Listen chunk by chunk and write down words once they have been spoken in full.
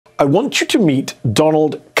I want you to meet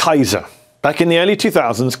Donald Kaiser. Back in the early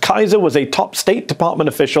 2000s, Kaiser was a top State Department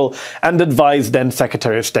official and advised then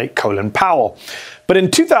Secretary of State Colin Powell. But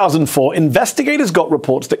in 2004, investigators got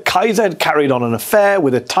reports that Kaiser had carried on an affair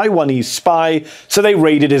with a Taiwanese spy, so they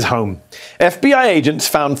raided his home. FBI agents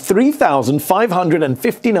found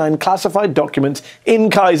 3,559 classified documents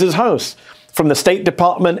in Kaiser's house, from the State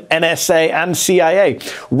Department, NSA, and CIA.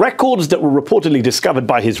 Records that were reportedly discovered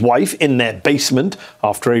by his wife in their basement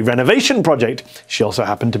after a renovation project. She also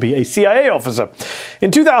happened to be a CIA officer.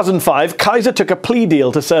 In 2005, Kaiser took a plea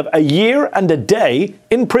deal to serve a year and a day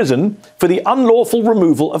in prison for the unlawful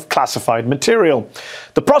removal of classified material.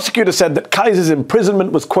 The prosecutor said that Kaiser's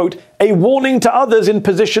imprisonment was, quote, a warning to others in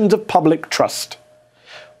positions of public trust.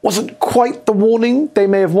 Wasn't quite the warning they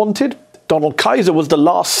may have wanted. Donald Kaiser was the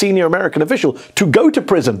last senior American official to go to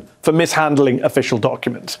prison for mishandling official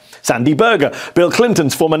documents. Sandy Berger, Bill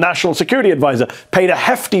Clinton's former national security advisor, paid a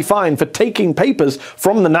hefty fine for taking papers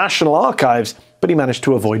from the National Archives, but he managed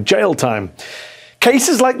to avoid jail time.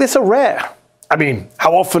 Cases like this are rare. I mean,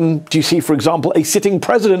 how often do you see, for example, a sitting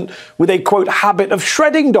president with a, quote, habit of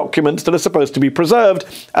shredding documents that are supposed to be preserved,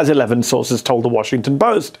 as 11 sources told the Washington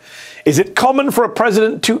Post? Is it common for a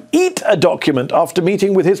president to eat a document after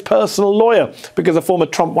meeting with his personal lawyer? Because a former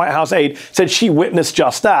Trump White House aide said she witnessed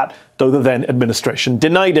just that, though the then administration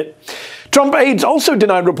denied it. Trump aides also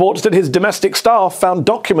denied reports that his domestic staff found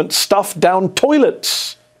documents stuffed down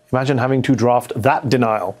toilets. Imagine having to draft that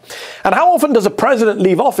denial. And how often does a president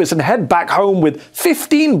leave office and head back home with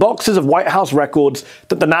 15 boxes of White House records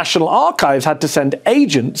that the National Archives had to send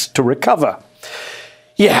agents to recover?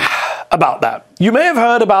 Yeah, about that. You may have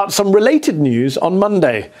heard about some related news on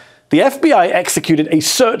Monday. The FBI executed a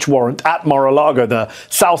search warrant at Mar-a-Lago, the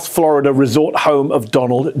South Florida resort home of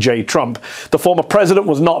Donald J. Trump. The former president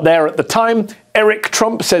was not there at the time. Eric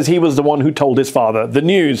Trump says he was the one who told his father the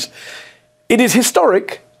news. It is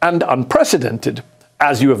historic and unprecedented.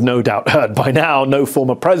 As you have no doubt heard by now, no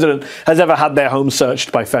former president has ever had their home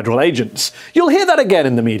searched by federal agents. You'll hear that again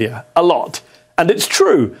in the media, a lot. And it's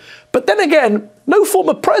true. But then again, no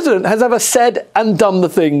former president has ever said and done the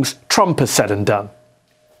things Trump has said and done.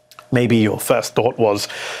 Maybe your first thought was,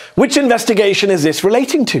 which investigation is this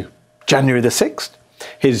relating to? January the 6th?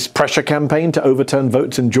 His pressure campaign to overturn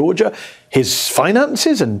votes in Georgia? His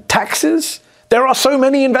finances and taxes? There are so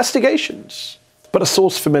many investigations. But a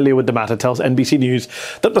source familiar with the matter tells NBC News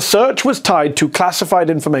that the search was tied to classified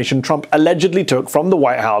information Trump allegedly took from the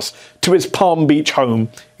White House to his Palm Beach home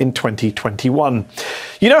in 2021.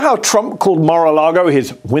 You know how Trump called Mar-a-Lago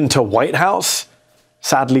his winter White House?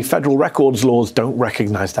 Sadly, federal records laws don't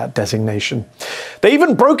recognize that designation. They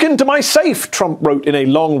even broke into my safe, Trump wrote in a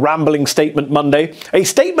long, rambling statement Monday, a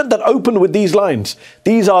statement that opened with these lines: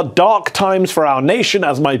 "These are dark times for our nation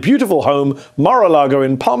as my beautiful home, Mar-a-Lago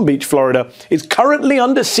in Palm Beach, Florida, is currently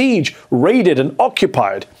under siege, raided and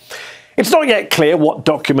occupied." It's not yet clear what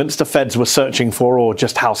documents the feds were searching for or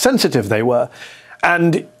just how sensitive they were.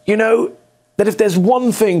 And you know that if there's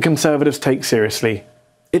one thing conservatives take seriously,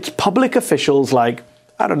 it's public officials like,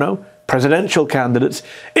 I don't know, presidential candidates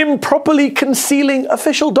improperly concealing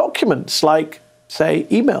official documents like, say,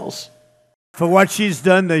 emails. For what she's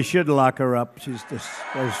done, they should lock her up. She's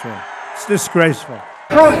disgraceful. It's disgraceful.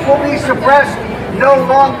 Truth will be suppressed no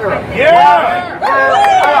longer. Yeah! Lock her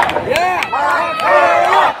up. Yeah! Lock her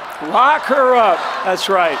up. Lock her up. That's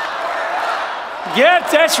right. Yeah,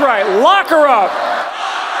 that's right. Lock her up.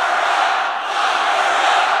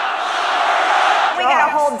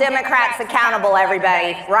 Hold Democrats accountable,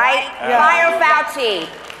 everybody, right? Yeah. Fire Fauci.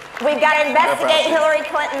 We've got to investigate Hillary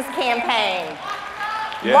Clinton's campaign.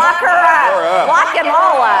 Yeah. Lock her up. Lock them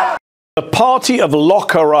all up. The party of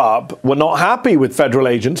lock her up were not happy with federal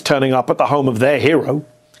agents turning up at the home of their hero.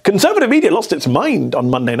 Conservative media lost its mind on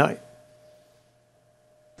Monday night.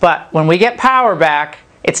 But when we get power back,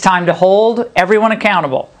 it's time to hold everyone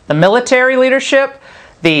accountable. The military leadership,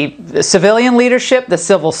 the civilian leadership, the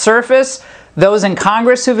civil service, those in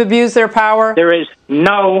Congress who've abused their power. There is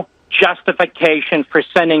no justification for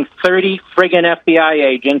sending 30 friggin' FBI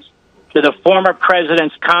agents to the former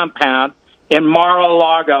president's compound in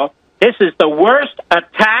Mar-a-Lago. This is the worst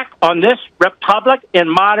attack on this republic in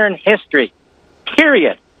modern history,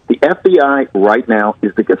 period. The FBI right now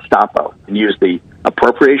is the Gestapo and use the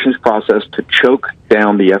appropriations process to choke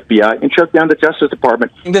down the FBI and choke down the Justice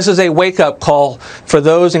Department. This is a wake-up call for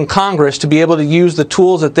those in Congress to be able to use the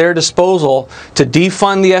tools at their disposal to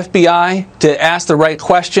defund the FBI, to ask the right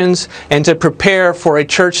questions, and to prepare for a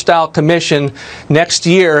church-style commission next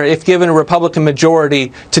year, if given a Republican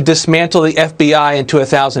majority, to dismantle the FBI into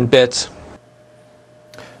 1,000 bits.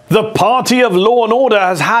 The party of law and order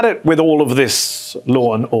has had it with all of this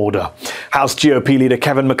law and order. House GOP leader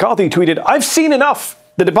Kevin McCarthy tweeted, "I've seen enough.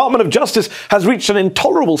 The Department of Justice has reached an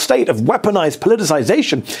intolerable state of weaponized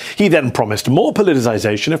politicization." He then promised more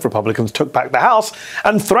politicization if Republicans took back the House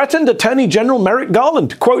and threatened Attorney General Merrick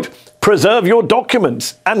Garland, quote, "Preserve your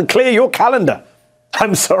documents and clear your calendar."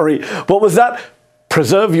 I'm sorry, what was that?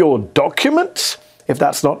 Preserve your documents? If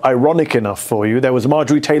that's not ironic enough for you, there was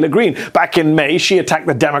Marjorie Taylor Greene. Back in May, she attacked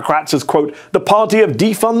the Democrats as, quote, "the party of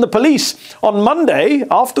defund the police." On Monday,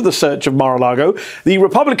 after the search of Mar-a-Lago, the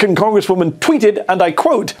Republican Congresswoman tweeted, and I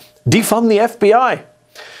quote, "defund the FBI."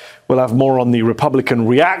 We'll have more on the Republican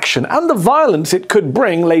reaction and the violence it could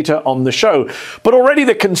bring later on the show. But already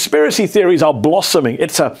the conspiracy theories are blossoming.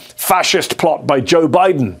 It's a fascist plot by Joe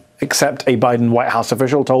Biden. Except a Biden White House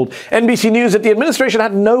official told NBC News that the administration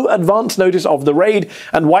had no advance notice of the raid,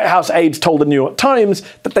 and White House aides told the New York Times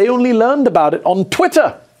that they only learned about it on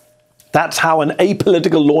Twitter. That's how an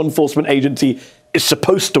apolitical law enforcement agency is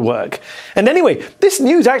supposed to work. And anyway, this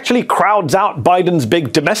news actually crowds out Biden's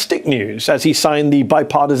big domestic news as he signed the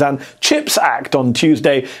bipartisan CHIPS Act on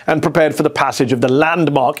Tuesday and prepared for the passage of the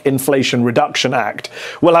landmark Inflation Reduction Act.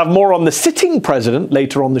 We'll have more on the sitting president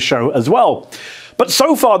later on the show as well. But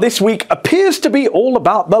so far this week appears to be all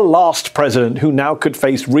about the last president, who now could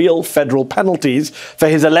face real federal penalties for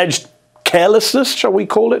his alleged carelessness, shall we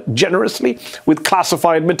call it, generously, with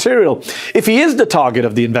classified material. If he is the target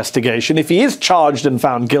of the investigation, if he is charged and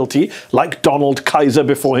found guilty, like Donald Kaiser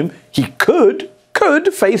before him, he could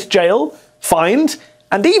face jail, fines,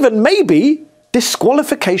 and even maybe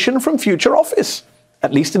disqualification from future office,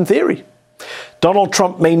 at least in theory. Donald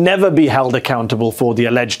Trump may never be held accountable for the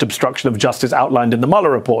alleged obstruction of justice outlined in the Mueller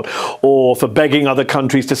report, or for begging other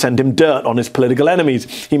countries to send him dirt on his political enemies.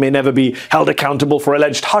 He may never be held accountable for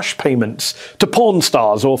alleged hush payments to porn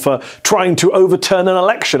stars, or for trying to overturn an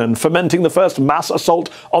election and fomenting the first mass assault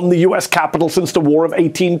on the US Capitol since the War of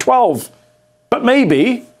 1812. But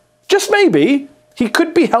maybe, just maybe, he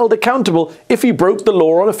could be held accountable if he broke the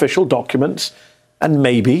law on official documents, and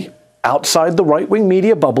maybe, outside the right-wing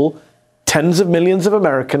media bubble, tens of millions of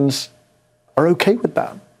Americans are okay with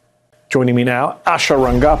that. Joining me now, Asha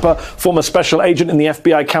Rangappa, former special agent in the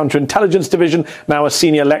FBI Counterintelligence Division, now a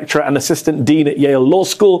senior lecturer and assistant dean at Yale Law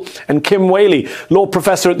School, and Kim Wehle, law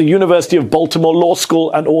professor at the University of Baltimore Law School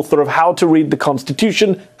and author of How to Read the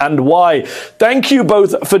Constitution and Why. Thank you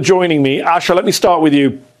both for joining me. Asha, let me start with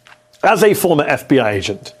you. As a former FBI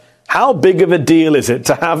agent, how big of a deal is it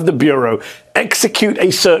to have the Bureau execute a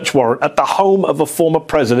search warrant at the home of a former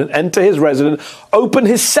president, enter his residence, open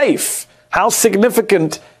his safe? How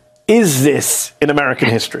significant is this in American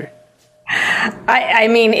history? I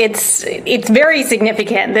mean, it's very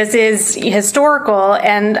significant. This is historical,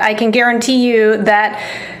 and I can guarantee you that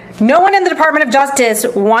no one in the Department of Justice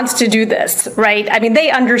wants to do this, right? I mean,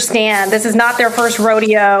 they understand this is not their first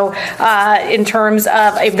rodeo in terms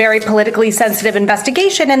of a very politically sensitive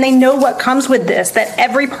investigation, and they know what comes with this, that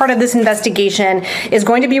every part of this investigation is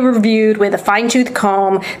going to be reviewed with a fine-tooth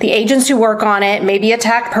comb. The agents who work on it may be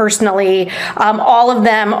attacked personally. All of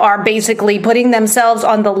them are basically putting themselves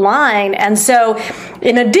on the line. And so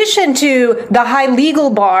in addition to the high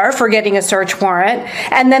legal bar for getting a search warrant,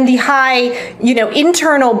 and then the high,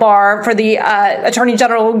 internal bar for the Attorney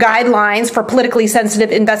General guidelines for politically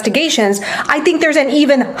sensitive investigations, I think there's an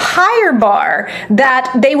even higher bar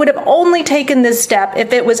that they would have only taken this step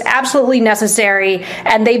if it was absolutely necessary,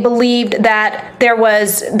 and they believed that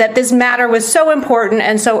this matter was so important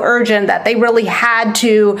and so urgent that they really had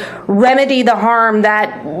to remedy the harm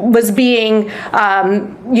that was being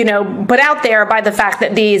put out there by the fact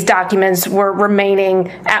that these documents were remaining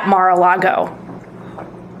at Mar-a-Lago.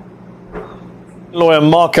 Lawyer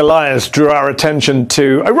Mark Elias drew our attention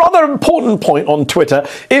to a rather important point on Twitter.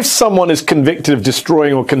 If someone is convicted of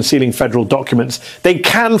destroying or concealing federal documents, they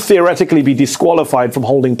can theoretically be disqualified from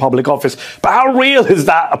holding public office. But how real is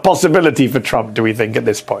that a possibility for Trump, do we think, at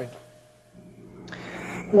this point?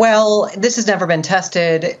 Well, this has never been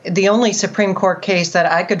tested. The only Supreme Court case that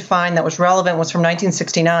I could find that was relevant was from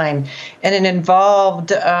 1969, and it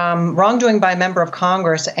involved wrongdoing by a member of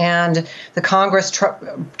Congress, and the Congress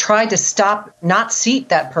tried to not seat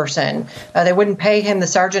that person. They wouldn't pay him. The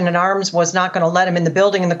sergeant at arms was not going to let him in the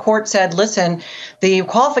building, and the court said, listen, the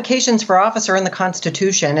qualifications for office are in the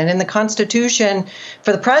Constitution, and in the Constitution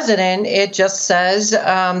for the president, it just says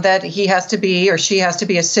that he has to be, or she has to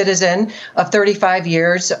be, a citizen of 35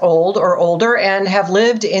 years old or older and have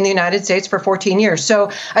lived in the United States for 14 years.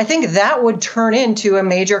 So I think that would turn into a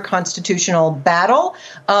major constitutional battle.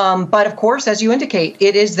 But of course, as you indicate,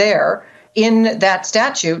 it is there. in that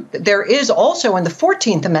statute, there is also in the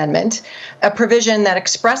 14th Amendment a provision that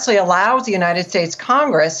expressly allows the United States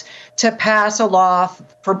Congress to pass a law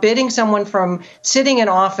forbidding someone from sitting in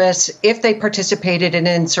office if they participated in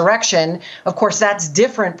an insurrection. Of course, that's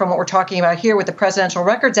different from what we're talking about here with the Presidential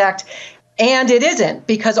Records Act. And it isn't,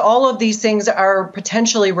 because all of these things are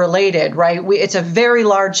potentially related, right? It's a very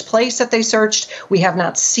large place that they searched. We have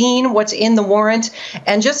not seen what's in the warrant.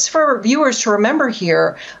 And just for viewers to remember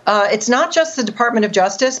here, it's not just the Department of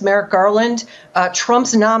Justice, Merrick Garland,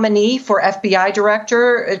 Trump's nominee for FBI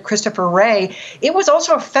Director, Christopher Wray. It was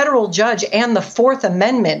also a federal judge and the Fourth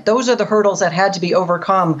Amendment. Those are the hurdles that had to be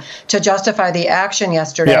overcome to justify the action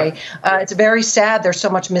yesterday. Yeah. It's very sad there's so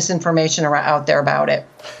much misinformation out there about it.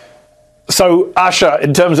 So, Asha,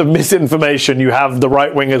 in terms of misinformation, you have the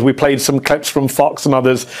right wingers. We played some clips from Fox and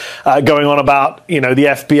others going on about, the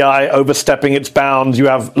FBI overstepping its bounds. You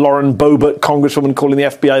have Lauren Boebert, Congresswoman, calling the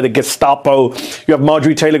FBI the Gestapo. You have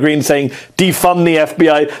Marjorie Taylor Greene saying defund the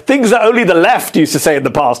FBI. Things that only the left used to say in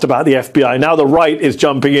the past about the FBI. Now the right is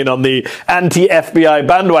jumping in on the anti-FBI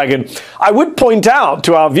bandwagon. I would point out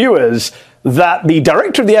to our viewers that the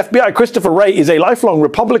director of the FBI, Christopher Wray, is a lifelong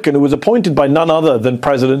Republican who was appointed by none other than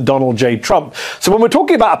President Donald J. Trump. So when we're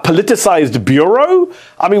talking about a politicized bureau,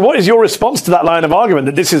 I mean, what is your response to that line of argument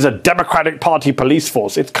that this is a Democratic Party police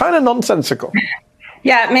force? It's kind of nonsensical.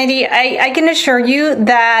 Yeah, Mehdi, I can assure you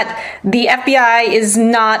that the FBI is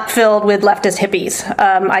not filled with leftist hippies.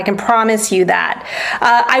 I can promise you that.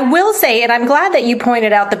 I will say, and I'm glad that you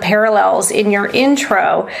pointed out the parallels in your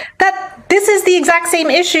intro, that this is the exact same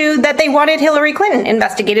issue that they wanted Hillary Clinton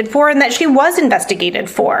investigated for and that she was investigated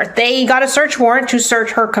for. They got a search warrant to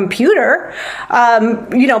search her computer,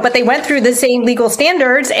 but they went through the same legal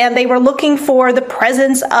standards and they were looking for the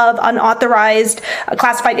presence of unauthorized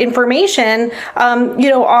classified information,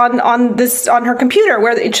 on her computer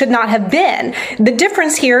where it should not have been. The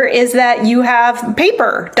difference here is that you have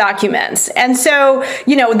paper documents. And so,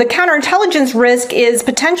 the counterintelligence risk is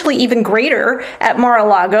potentially even greater at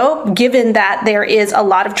Mar-a-Lago, given that there is a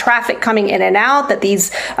lot of traffic coming in and out, that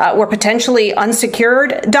these were potentially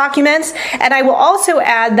unsecured documents. And I will also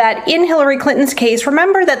add that in Hillary Clinton's case,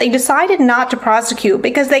 remember that they decided not to prosecute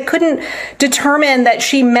because they couldn't determine that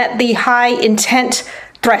she met the high intent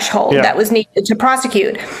threshold that was needed to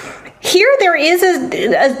prosecute. Here, there is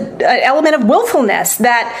an element of willfulness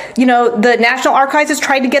that, the National Archives has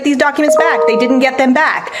tried to get these documents back. They didn't get them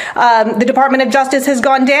back. The Department of Justice has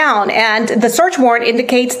gone down, and the search warrant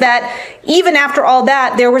indicates that even after all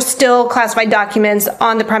that, there were still classified documents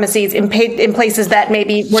on the premises in places that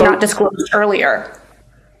maybe were not disclosed earlier.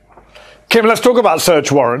 Kim, let's talk about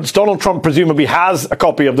search warrants. Donald Trump presumably has a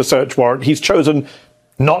copy of the search warrant. He's chosen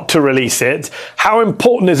not to release it. How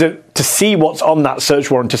important is it to see what's on that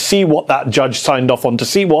search warrant, to see what that judge signed off on, to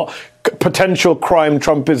see what potential crime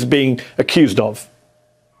Trump is being accused of?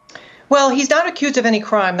 Well, he's not accused of any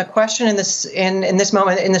crime. The question in this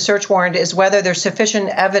moment in the search warrant is whether there's sufficient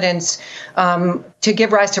evidence to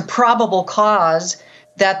give rise to probable cause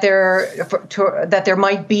that there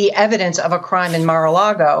might be evidence of a crime in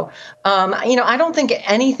Mar-a-Lago. I don't think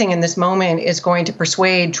anything in this moment is going to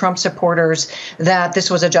persuade Trump supporters that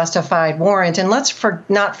this was a justified warrant. And let's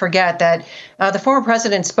not forget that the former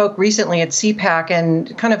president spoke recently at CPAC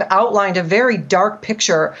and kind of outlined a very dark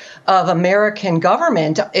picture of American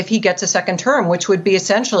government if he gets a second term, which would be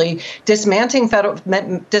essentially dismantling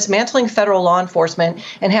federal law enforcement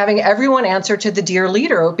and having everyone answer to the dear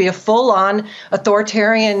leader. It would be a full-on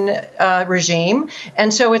authoritarian regime.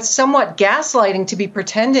 And so it's somewhat gaslighting to be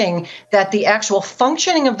pretending that the actual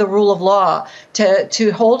functioning of the rule of law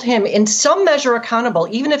to hold him in some measure accountable,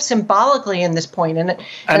 even if symbolically in this point. And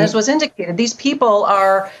as was indicated, these people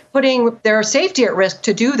are putting their safety at risk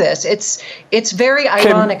to do this. It's very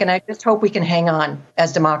ironic, and I just hope we can hang on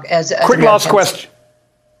as quick last question.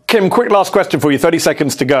 Kim, quick last question for you, 30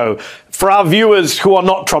 seconds to go. For our viewers who are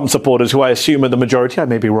not Trump supporters, who I assume are the majority, I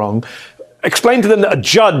may be wrong, explain to them that a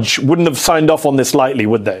judge wouldn't have signed off on this lightly,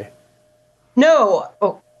 would they? No.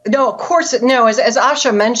 No, of course, no. As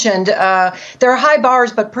Asha mentioned, there are high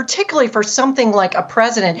bars, but particularly for something like a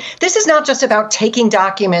president, this is not just about taking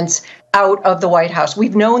documents out of the White House.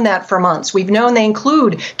 We've known that for months. We've known they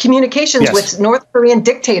include communications with North Korean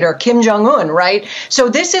dictator Kim Jong-un, right? So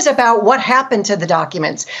this is about what happened to the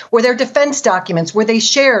documents. Were there defense documents? Were they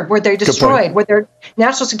shared? Were they destroyed? Were there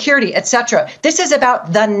national security, etc.? This is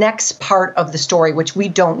about the next part of the story, which we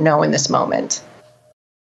don't know in this moment.